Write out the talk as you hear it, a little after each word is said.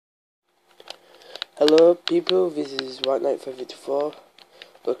Hello people, this is whiterun.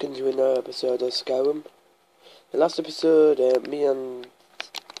 Welcome to another episode of Skyrim. The last episode, me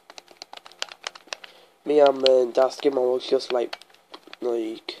and Dark Skimmer was just like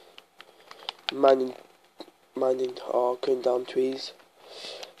mining or cutting down trees,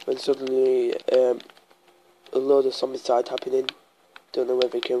 when suddenly a load of zombies started happening. Don't know where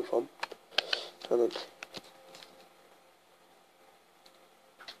they came from.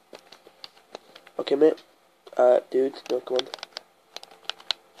 Okay mate, dude, no, come on.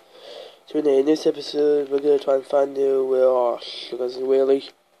 So in this episode, we're gonna try and find out where our sugars really.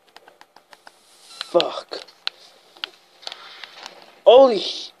 Fuck. Holy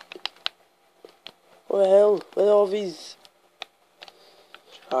sh. What the hell? Where are all these?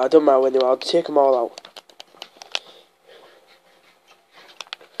 I don't matter anyway, I'll take them all out.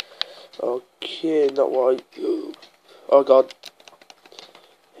 Okay, not what I. Oh god.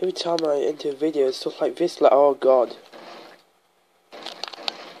 Every time I enter a video, it's stuff like this, like, oh god.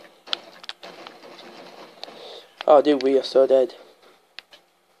 Oh dude, we are so dead.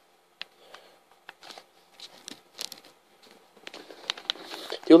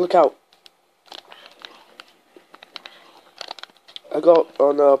 Dude, look out.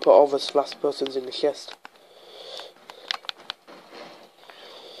 Oh no, I put all the last persons in the chest.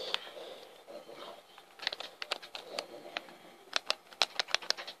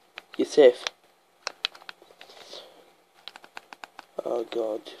 You're safe. Oh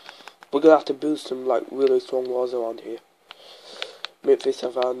god. We're gonna have to boost some like really strong walls around here. Make this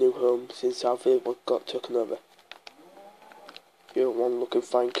have our new home since our village got taken over. You're one looking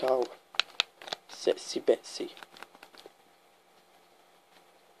fine cow. Sexy Betsy.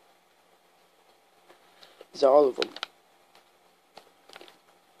 Is that all of them?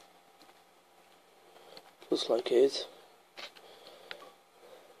 Looks like it is.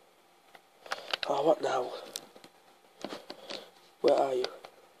 Oh, what now? Where are you?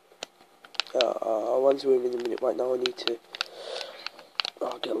 I'll answer him in a minute. Right now I need to...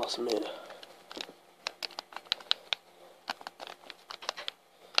 Oh, get lost a minute.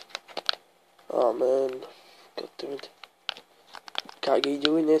 Oh man. God damn it. Can't get you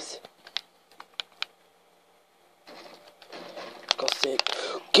doing this. God's sake.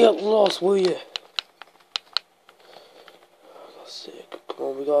 Get lost, will you? God's sake. Come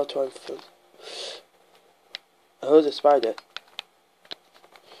on, we gotta try and find... I heard a spider.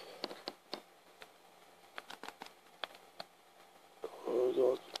 Oh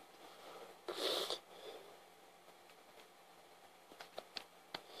god.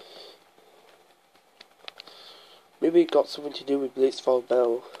 Maybe it got something to do with Blitzfall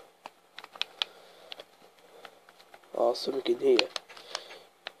Bell. Or something in here.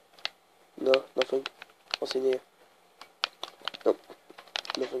 No, nothing. What's in here? Nope.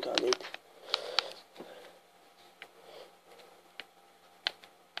 Nothing I need.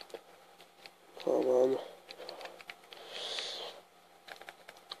 Come on.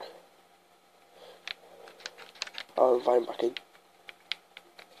 I'll invite him back in.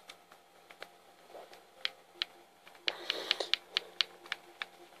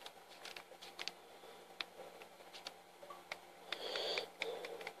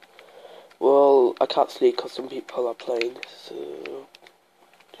 Well, I can't sleep because some people are playing, so... You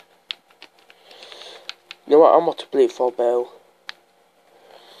know what, I'm not to play for Bell.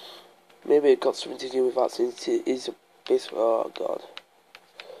 Maybe it got something to do with that since it is basically... Oh god.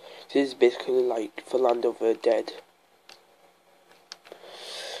 This is basically like the land of the dead.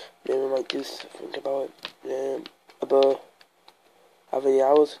 Maybe I might do something about it. A bow. Have any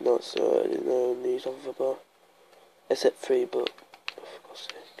hours? No, so I didn't know news of a bow. Except 3, but... For God's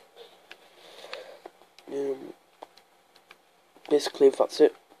sake. Basically, that's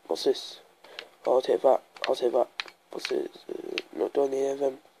it. What's this? Oh, I'll take that. I'll take that. What's this? Not doing any of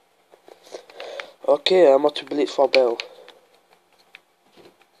them. Okay, I'm at to Blitz for Bell.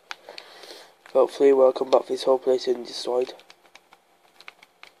 Hopefully, we'll come back this whole place and destroyed.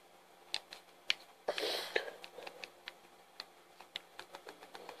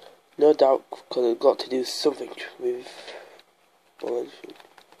 No doubt, because I've got to do something with... Well,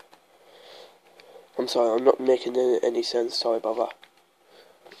 I'm sorry, I'm not making any sense, sorry about that.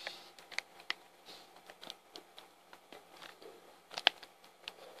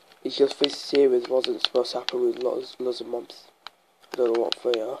 It's just this series wasn't supposed to happen with lots of mobs. I don't know what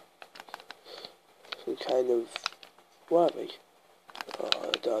they are. Some kind of... What are they? Oh,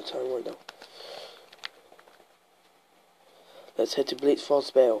 I don't have time right now. Let's head to Blitzfall's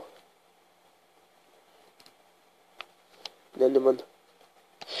Bell. Enderman.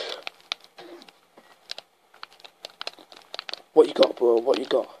 What you got, bro? What you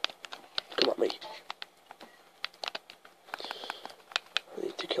got? Come at me.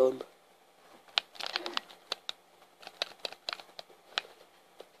 kill him.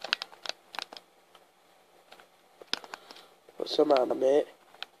 What's the matter, mate?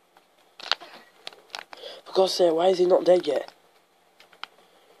 For God's sake, why is he not dead yet?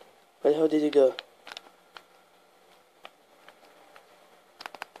 Where the hell did he go?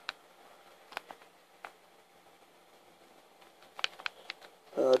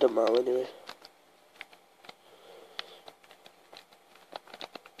 I don't matter anyway.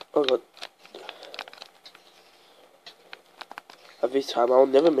 Oh God. At this time I'll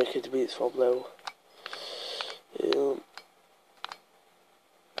never make it to beat its 4th level.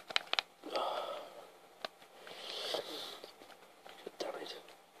 Damn it.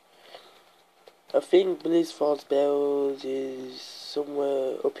 I think Blaze Falls Bells is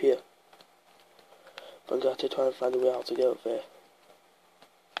somewhere up here. But I'm going to try and find a way how to get up there.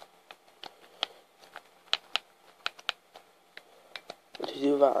 And to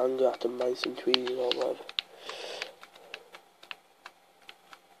do that I'm going to have to mine some trees or whatever.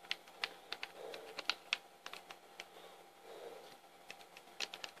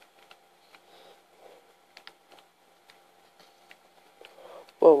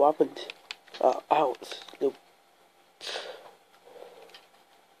 Whoa, what happened? Out. No.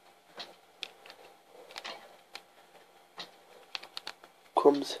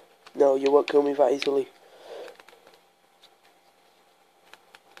 Crumbs. No, you won't kill me that easily.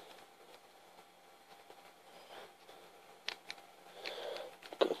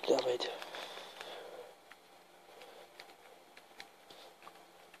 God damn it.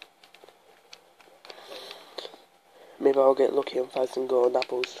 Maybe I'll get lucky and find some golden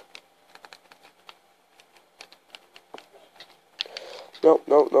apples. No,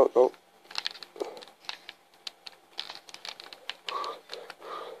 no, no, no.